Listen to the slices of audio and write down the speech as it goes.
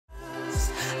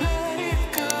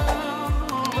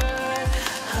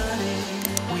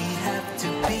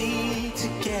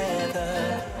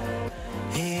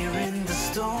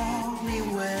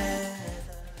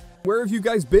have you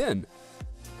guys been?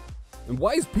 And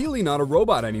why is Peely not a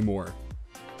robot anymore?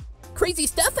 Crazy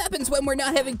stuff happens when we're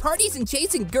not having parties and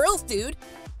chasing girls, dude.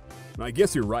 I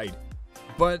guess you're right.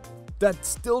 But that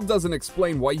still doesn't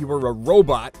explain why you were a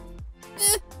robot.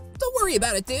 Don't worry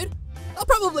about it, dude. I'll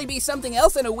probably be something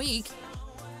else in a week.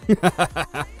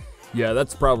 Yeah,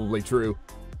 that's probably true.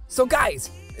 So guys,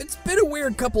 it's been a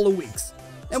weird couple of weeks,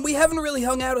 and we haven't really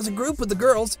hung out as a group with the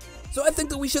girls, so I think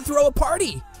that we should throw a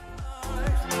party.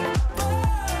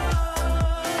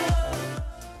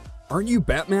 Aren't you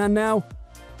Batman now?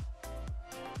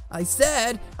 I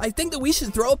said, I think that we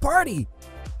should throw a party.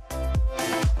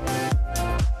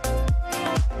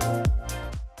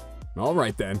 All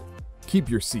right then, keep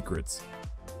your secrets.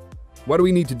 What do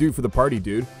we need to do for the party,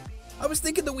 dude? I was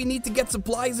thinking that we need to get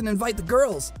supplies and invite the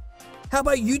girls. How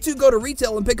about you two go to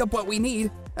retail and pick up what we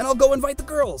need, and I'll go invite the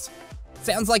girls?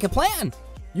 Sounds like a plan.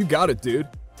 You got it, dude.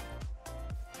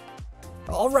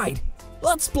 All right,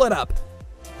 let's split up.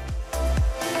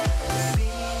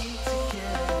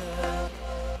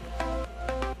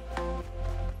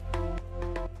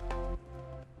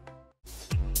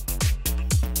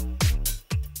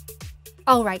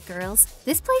 Alright girls,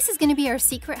 this place is going to be our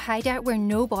secret hideout where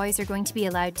no boys are going to be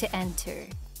allowed to enter.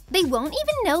 They won't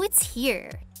even know it's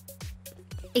here.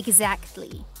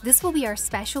 Exactly. This will be our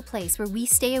special place where we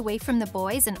stay away from the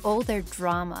boys and all their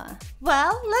drama.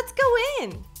 Well, let's go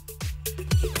in.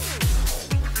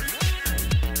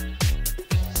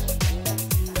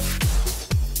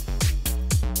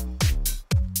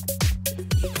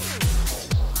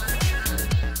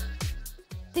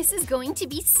 This is going to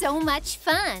be so much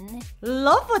fun.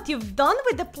 Love what you've done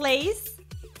with the place.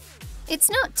 It's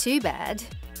not too bad.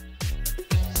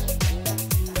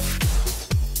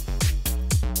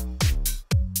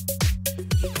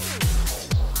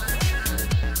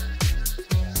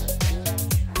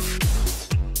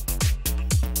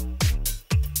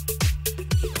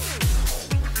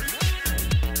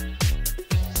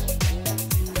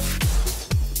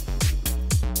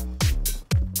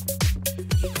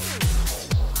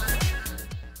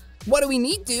 What do we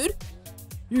need, dude?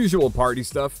 Usual party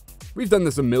stuff. We've done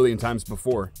this a million times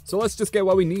before, so let's just get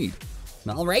what we need.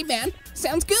 All right, man.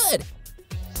 Sounds good.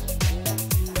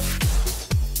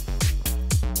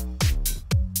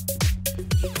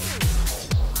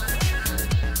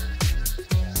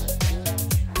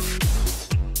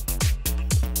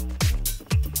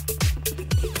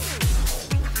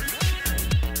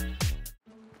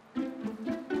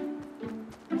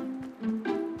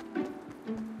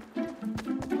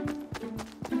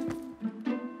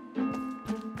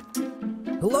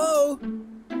 Hello?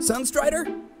 Sunstrider?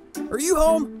 Are you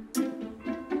home?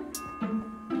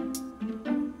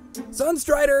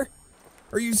 Sunstrider?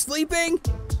 Are you sleeping?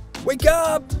 Wake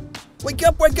up! Wake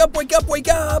up, wake up, wake up, wake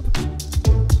up!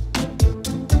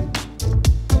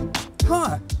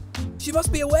 Huh. She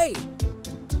must be away.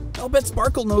 I'll bet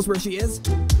Sparkle knows where she is.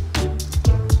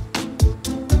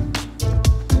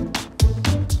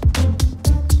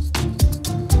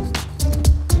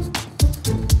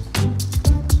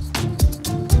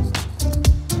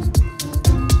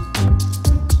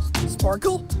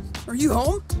 Sparkle? Are you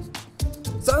home?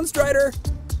 Sunstrider?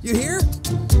 You here?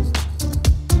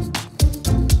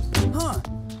 Huh.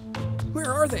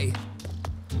 Where are they?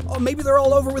 Oh, maybe they're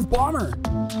all over with Bomber.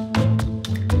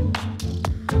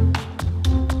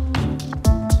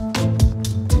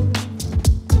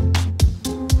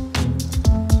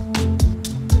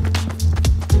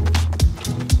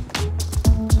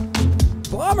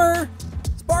 Bomber!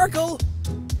 Sparkle!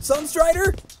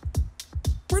 Sunstrider?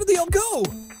 Where did they all go?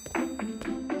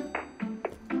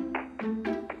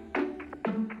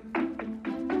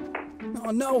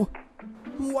 Oh no!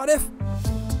 What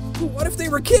if they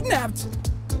were kidnapped?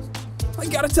 I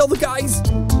gotta tell the guys!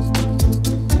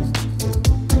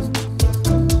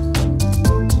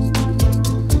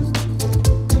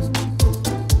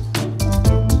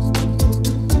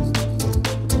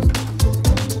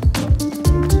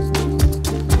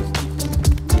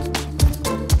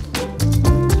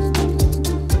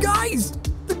 Guys!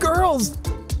 The girls!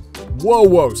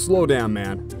 Whoa, slow down,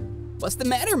 man. What's the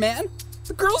matter, man?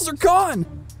 The girls are gone!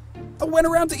 I went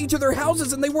around to each of their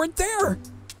houses and they weren't there!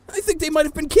 I think they might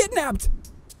have been kidnapped!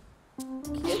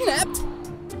 Kidnapped?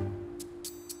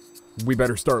 We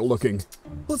better start looking.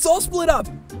 Let's all split up!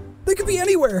 They could be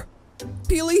anywhere!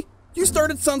 Peely, you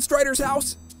start at Sunstrider's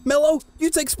house. Mello, you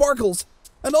take Sparkle's.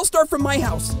 And I'll start from my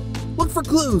house. Look for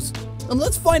clues, and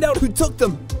let's find out who took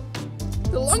them.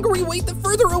 The longer we wait, the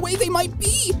further away they might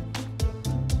be!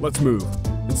 Let's move,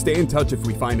 and stay in touch if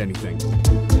we find anything.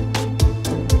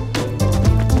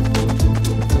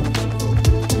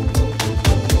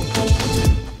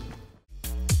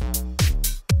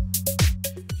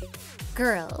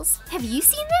 Girls, have you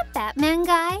seen that Batman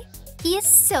guy? He is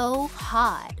so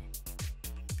hot.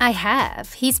 I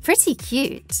have. He's pretty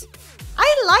cute.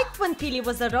 I liked when Peely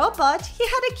was a robot. He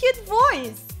had a cute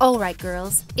voice. Alright,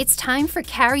 girls. It's time for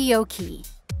karaoke.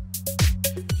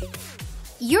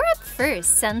 You're up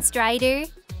first, Sunstrider.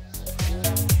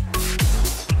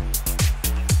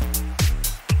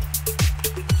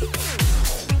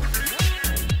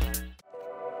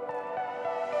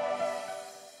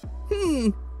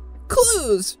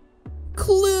 Clues!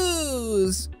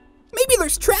 Clues! Maybe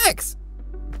there's tracks!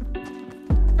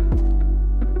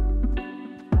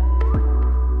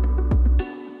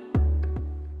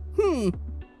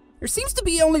 There seems to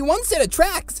be only one set of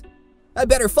tracks. I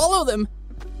better follow them.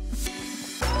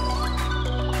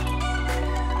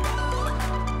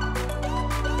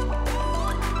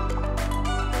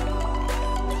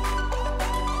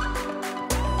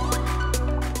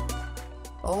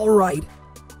 All right.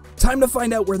 Time to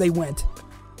find out where they went.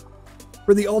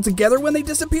 Were they all together when they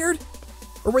disappeared?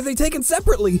 Or were they taken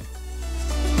separately?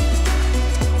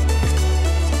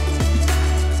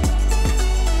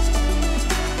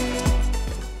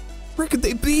 Where could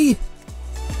they be?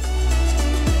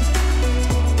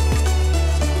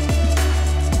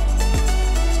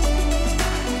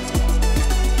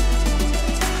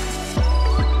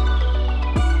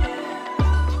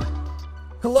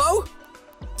 Hello?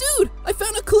 Dude, I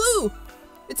found a clue!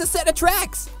 It's a set of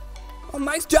tracks! Oh,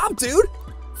 nice job, dude!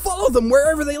 Follow them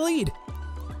wherever they lead.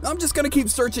 I'm just gonna keep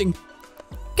searching.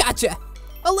 Gotcha!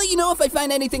 I'll let you know if I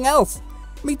find anything else.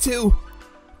 Me too.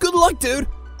 Good luck, dude!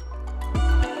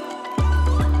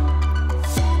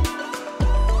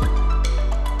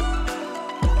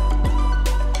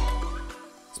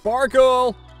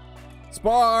 Sparkle!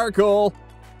 Sparkle!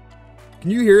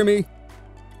 Can you hear me?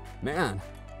 Man,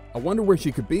 I wonder where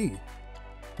she could be.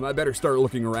 I better start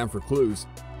looking around for clues.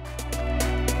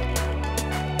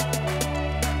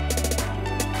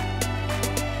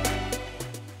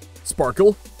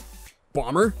 Sparkle?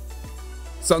 Bomber?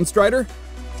 Sunstrider?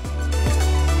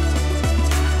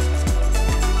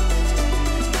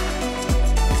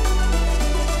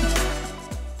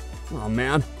 Oh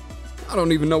man, I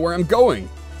don't even know where I'm going.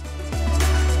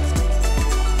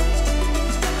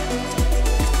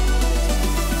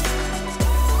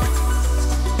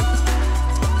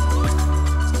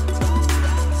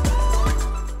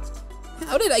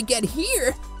 How did I get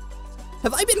here?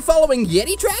 Have I been following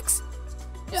Yeti tracks?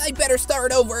 I better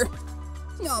start over.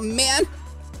 Oh man,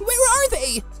 where are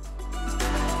they?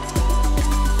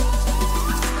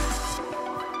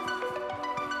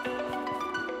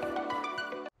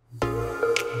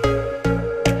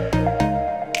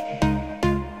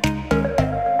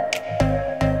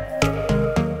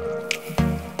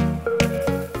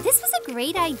 This was a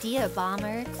great idea,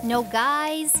 Bomber. No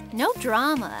guys, no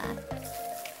drama.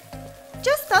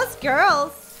 Just us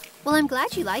girls. Well, I'm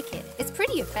glad you like it. It's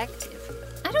pretty effective.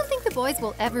 I don't think the boys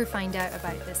will ever find out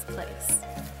about this place.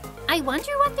 I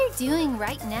wonder what they're doing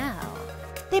right now.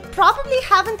 They probably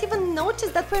haven't even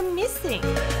noticed that we're missing.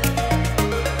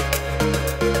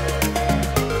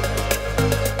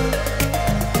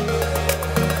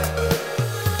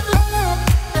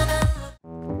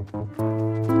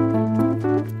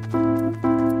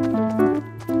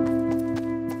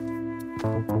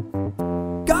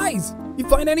 Guys, you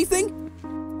find anything?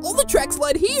 All the tracks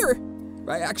led here.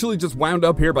 I actually just wound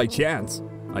up here by chance.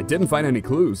 I didn't find any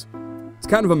clues. It's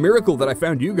kind of a miracle that I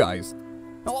found you guys.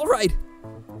 All right.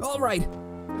 Don't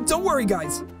worry,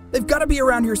 guys. They've got to be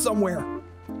around here somewhere.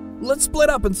 Let's split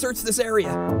up and search this area.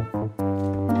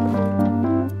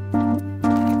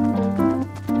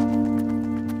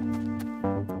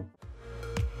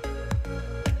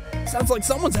 Sounds like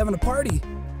someone's having a party.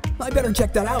 I better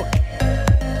check that out.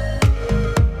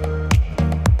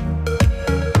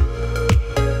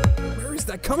 Where is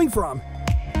that coming from?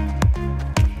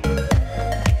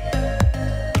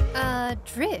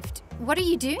 Drift, what are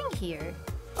you doing here?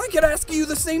 I could ask you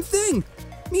the same thing.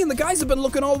 Me and the guys have been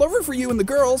looking all over for you and the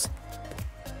girls.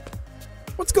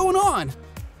 What's going on?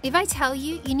 If I tell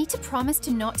you, you need to promise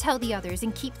to not tell the others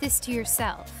and keep this to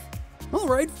yourself. All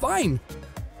right, fine.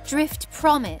 Drift,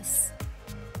 promise.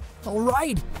 All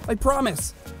right, I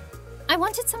promise. I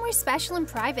wanted somewhere special and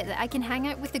private that I can hang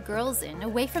out with the girls in,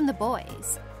 away from the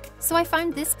boys. So I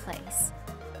found this place.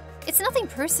 It's nothing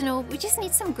personal, we just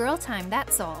need some girl time,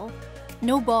 that's all.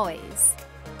 No boys.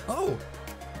 Oh,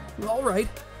 all right.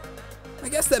 I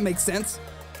guess that makes sense.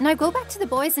 Now go back to the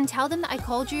boys and tell them that I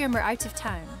called you and we're out of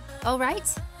town. All right?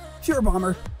 Sure,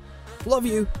 Bomber. Love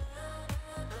you.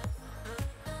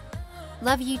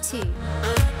 Love you too.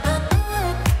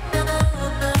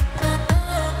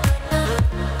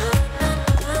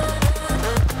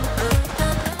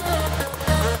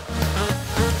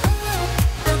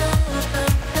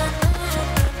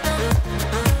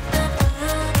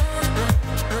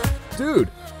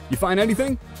 find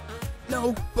anything?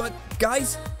 No, but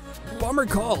guys, Bomber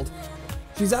called.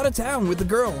 She's out of town with the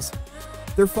girls.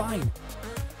 They're fine.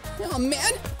 Oh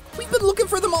man, we've been looking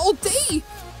for them all day.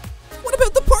 What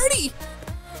about the party?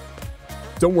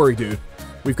 Don't worry, dude.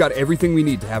 We've got everything we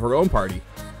need to have our own party.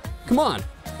 Come on,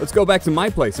 let's go back to my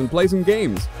place and play some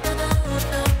games.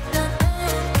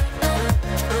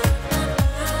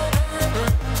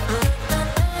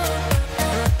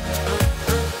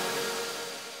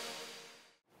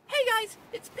 Hey guys,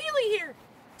 it's Peely here.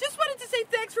 Just wanted to say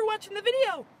thanks for watching the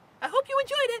video. I hope you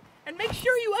enjoyed it, and make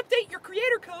sure you update your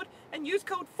creator code and use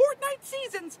code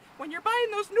FortniteSeasons when you're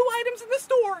buying those new items in the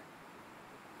store.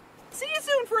 See you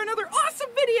soon for another awesome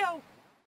video!